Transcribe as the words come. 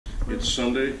It's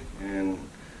Sunday and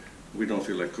we don't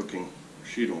feel like cooking.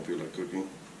 She don't feel like cooking.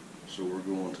 So we're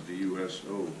going to the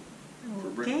USO for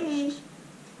breakfast.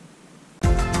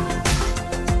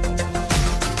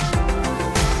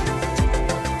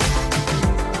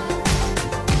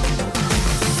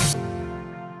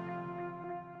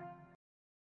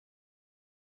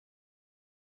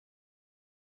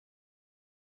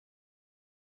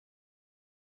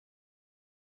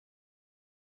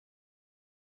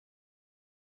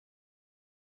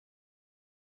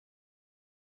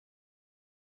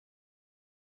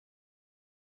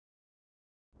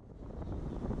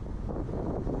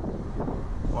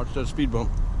 Watch that speed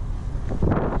bump.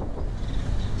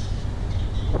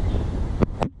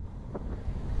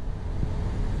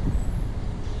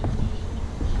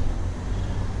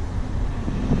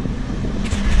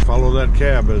 Follow that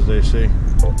cab, as they say.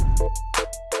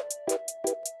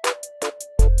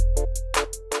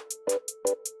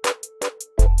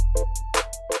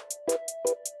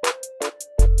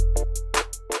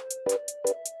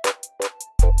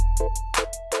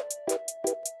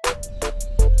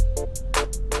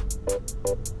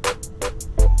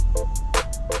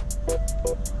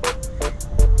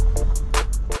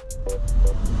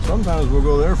 Sometimes we'll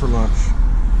go there for lunch,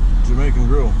 Jamaican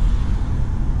Grill.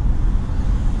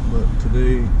 But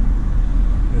today,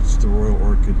 it's the Royal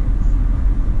Orchid.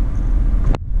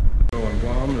 So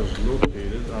Guam is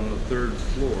located on the 3rd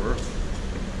floor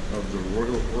of the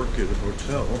Royal Orchid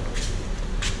Hotel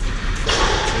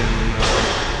in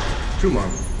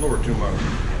Tumon, Lower Tumon.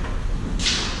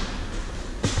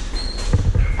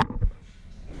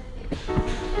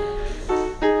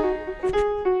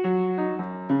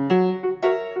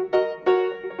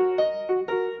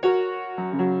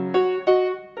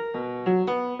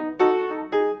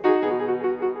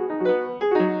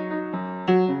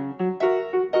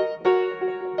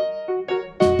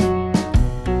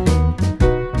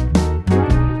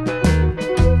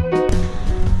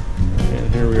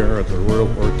 At the Royal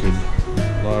Orchid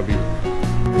lobby.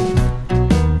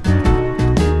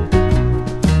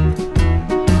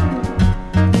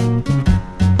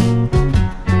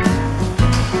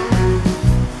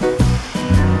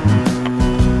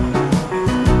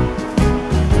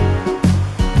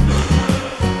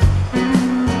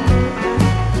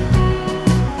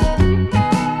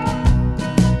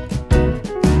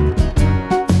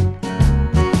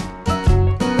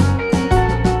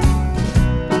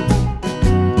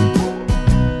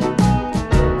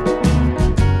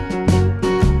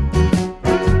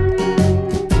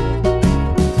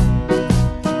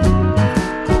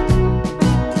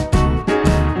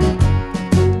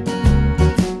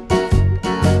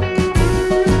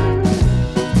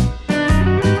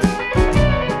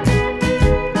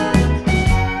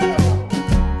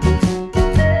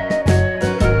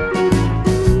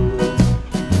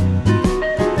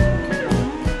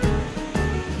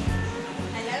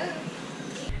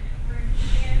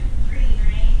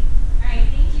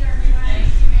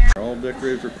 All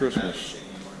decorated for Christmas.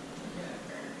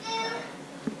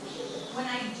 When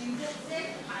I do get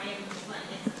sick, I am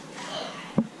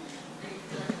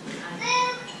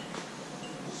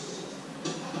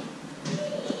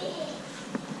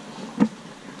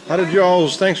How did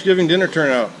y'all's Thanksgiving dinner turn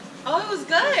out? Oh, it was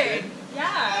good.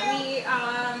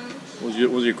 Yeah, Was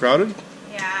you crowded?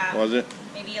 Yeah. Was it?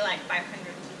 Maybe like 500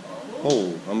 people.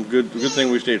 Oh, I'm good. Good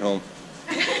thing we stayed home.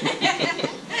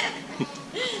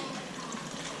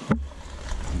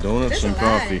 Donuts and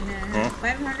coffee. Huh?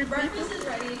 500 people? Breakfast is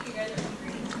ready if you guys are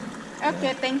hungry.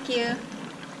 Okay, thank you.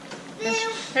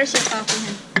 There's your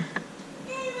coffee,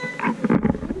 huh?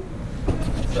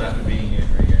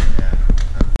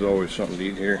 There's always something to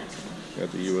eat here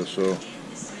at the USO.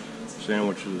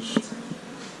 Sandwiches,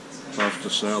 pasta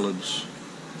salads,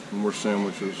 more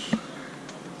sandwiches.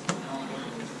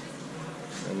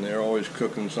 And they're always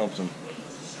cooking something.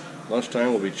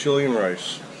 Lunchtime will be chili and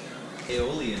rice.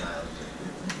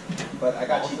 But I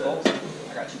got you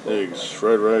both. Eggs,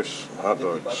 fried rice, hot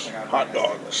dogs. Hot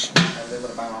dogs.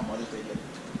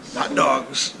 Hot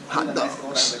dogs. Hot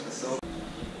dogs.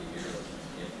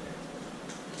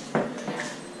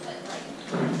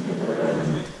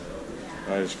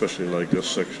 I especially like this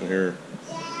section here.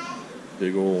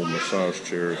 Big old massage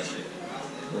chairs. I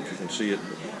don't know if you can see it,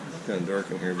 but it's kind of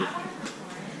dark in here. But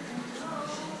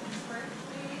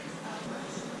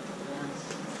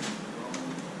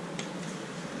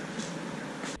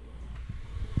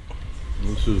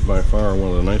this is by far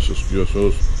one of the nicest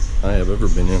USOs I have ever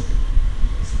been in.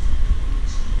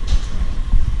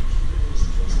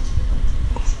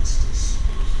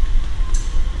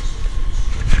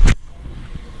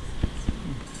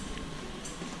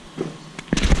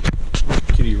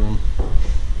 Kitty room.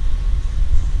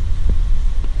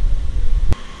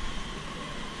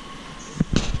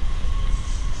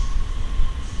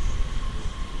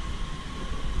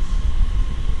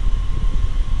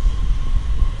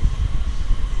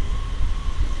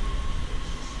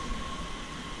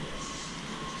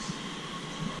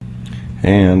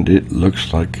 And it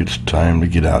looks like it's time to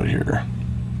get out of here.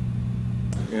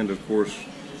 And of course,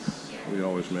 we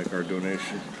always make our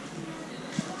donation.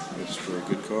 It's for a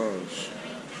good cause.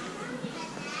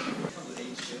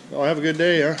 Oh, have a good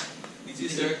day, huh? You too,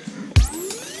 sir.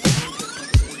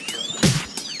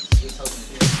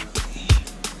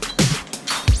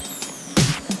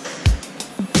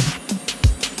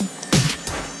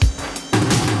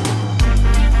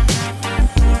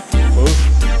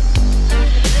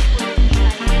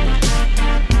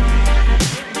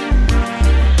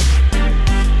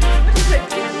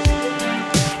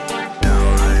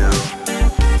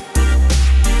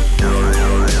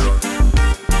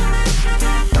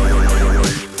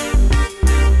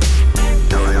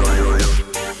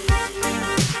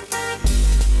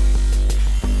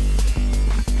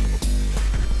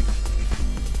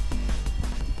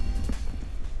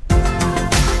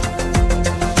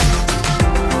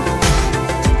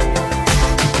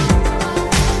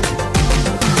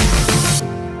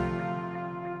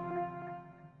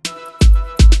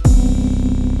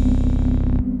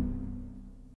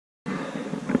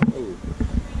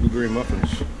 Blueberry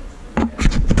muffins.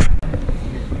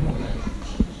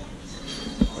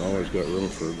 Always got room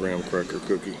for a graham cracker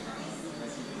cookie.